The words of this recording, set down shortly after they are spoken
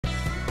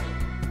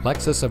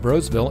Lexus of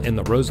Roseville in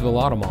the Roseville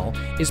Auto Mall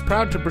is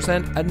proud to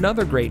present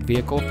another great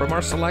vehicle from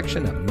our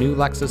selection of new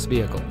Lexus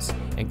vehicles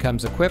and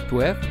comes equipped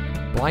with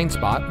blind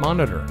spot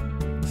monitor,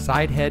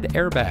 side head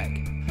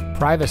airbag,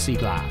 privacy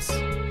glass,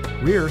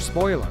 rear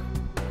spoiler,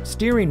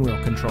 steering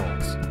wheel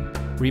controls,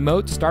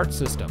 remote start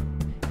system,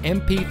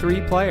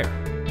 MP3 player,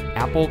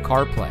 Apple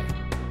CarPlay,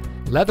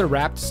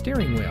 leather-wrapped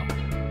steering wheel,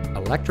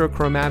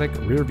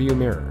 electrochromatic rear-view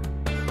mirror.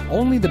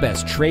 Only the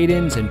best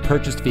trade-ins and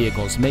purchased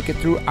vehicles make it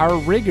through our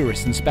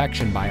rigorous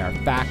inspection by our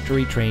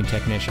factory-trained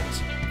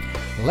technicians.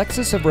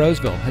 Lexus of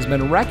Roseville has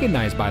been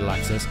recognized by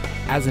Lexus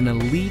as an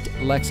elite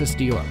Lexus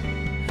dealer.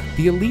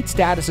 The elite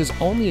status is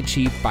only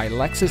achieved by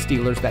Lexus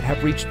dealers that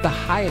have reached the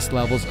highest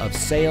levels of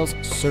sales,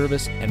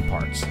 service, and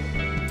parts.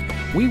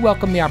 We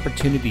welcome the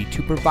opportunity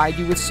to provide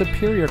you with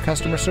superior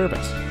customer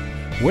service.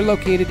 We're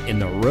located in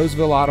the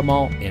Roseville Auto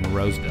Mall in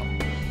Roseville.